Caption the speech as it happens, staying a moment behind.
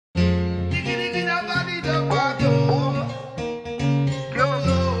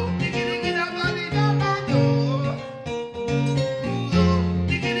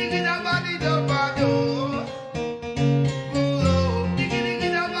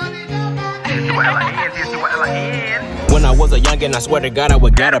When I was a youngin', I swear to God I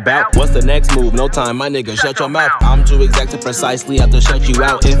would get about. What's the next move? No time, my nigga, shut your mouth. I'm too exact to precisely have to shut you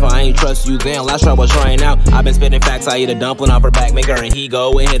out. If I ain't trust you then, last try was trying out. I've been spitting facts, I eat a dumpling off her back, make her and he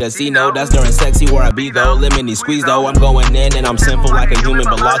go and hit a C note. That's during sexy where I be though. Lemony squeeze though, I'm going in and I'm simple like a human,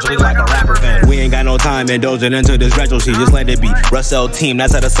 but logically like a rapper fan. We ain't got no time indulging into this retro shit, just let it be. Russell team,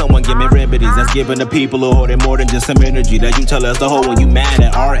 that's how the someone give me remedies. That's giving the people who hold it more than just some energy that you tell us to hold when you mad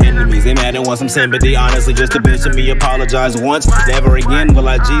at our enemies. They mad and want some sympathy, honestly just a bitch of me apologize once. Never again will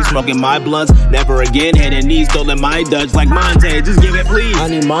I G smoking my blunts. Never again heading knees stolen my Dutch like Monte. Just give it please. I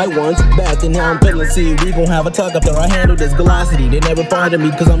need my ones back and now I'm feeling. See, we gon' have a talk after I handle this velocity. They never find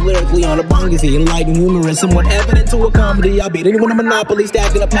me cause I'm lyrically on a bongacy. Enlightened, humorous, somewhat evident to a comedy. I beat anyone in Monopoly,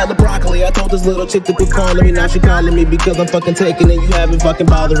 stacking up hella broccoli. I told this little chick to quit calling me, now she calling me because I'm fucking taking it. You haven't fucking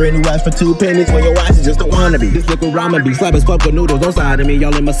bothering who asked for 2 pennies when your ass is just a wannabe. This liquid ramen be slap as fuck with noodles, don't side of me.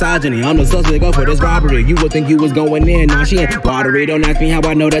 Y'all in misogyny, I'm the suspect go for this robbery. You would think you was going in, now she ain't watery. Don't ask me how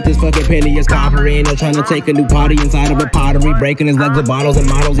I know that this fucking penny is coppery. Ain't no trying to take a new party inside of a pottery. Breaking his legs with bottles and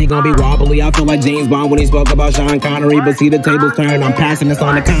models, he gon' be wobbly. I feel like James Bond when he spoke about Sean Connery. But see the tables turn, I'm passing this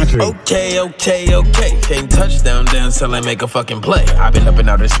on the contrary. Okay. Can't touchdown dance till I make a fucking play. I've been up in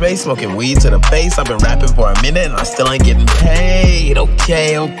outer space, smoking weed to the face. I've been rapping for a minute and I still ain't getting paid.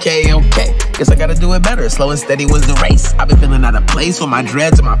 Okay. Guess I gotta do it better. Slow and steady was the race. I've been feeling out of place with my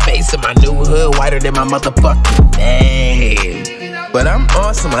dreads and my face and my new hood whiter than my motherfucking name. But I'm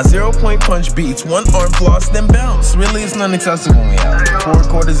awesome, my 0-point punch beats, 1 arm floss, then bounce. Really, it's not accessible when we out. 4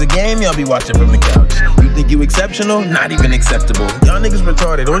 quarters a game, y'all be watching from the couch. You think you exceptional? Not even acceptable. Y'all niggas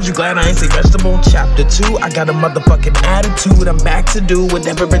retarded, aren't you glad I ain't say vegetable? Chapter 2, I got a motherfucking attitude. I'm back to do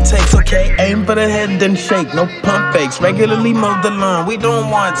whatever it takes, okay? Aim for the head, then shake, no pump fakes. Regularly mow the lawn, we don't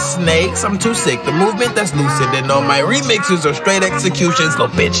want snakes. I'm too sick, the movement that's lucid. And all my remixes are straight executions, little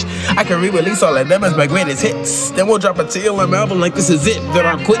bitch. I can re-release all of them as my greatest hits. Then we'll drop a TLM album like this is it. Then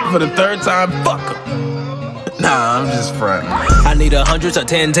I'll quit for the 3rd time, fuck 'em. Nah, I'm just frontin'. I need 100s or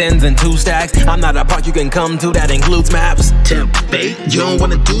 10s and 2 stacks. I'm not a part you can come to that includes maps. Template, you don't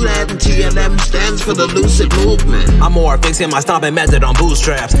wanna do that. And TLM stands for the lucid movement. I'm more fixing my stomping method on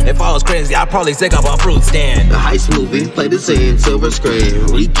bootstraps. If I was crazy, I'd probably stick up a fruit stand. The heist movie played the same silver screen.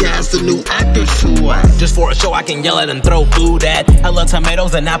 Recast the new actors to act. Just for a show I can yell at and throw food at. Hella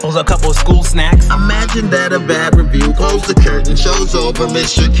tomatoes and apples, a couple school snacks. Imagine that a bad review. Close the curtain, show's over,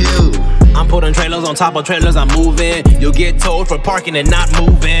 Mr. Q. I'm putting trailers on top of trailers, I'm moving. You'll get told for parking and not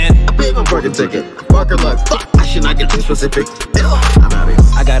moving. I paid my parking ticket. Parker like, fuck, I should not get too specific. I'm out of here.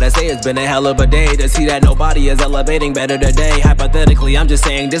 I gotta say it's been a hell of a day to see that nobody is elevating better today. Hypothetically, I'm just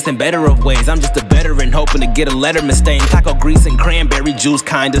saying this in better of ways. I'm just a veteran hoping to get a Letterman stain. Taco grease and cranberry juice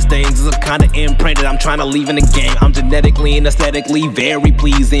kinda stains. This is kinda imprinted, I'm trying to leave in the game. I'm genetically and aesthetically very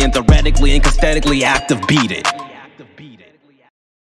pleasing. Theoretically and aesthetically active, beat it.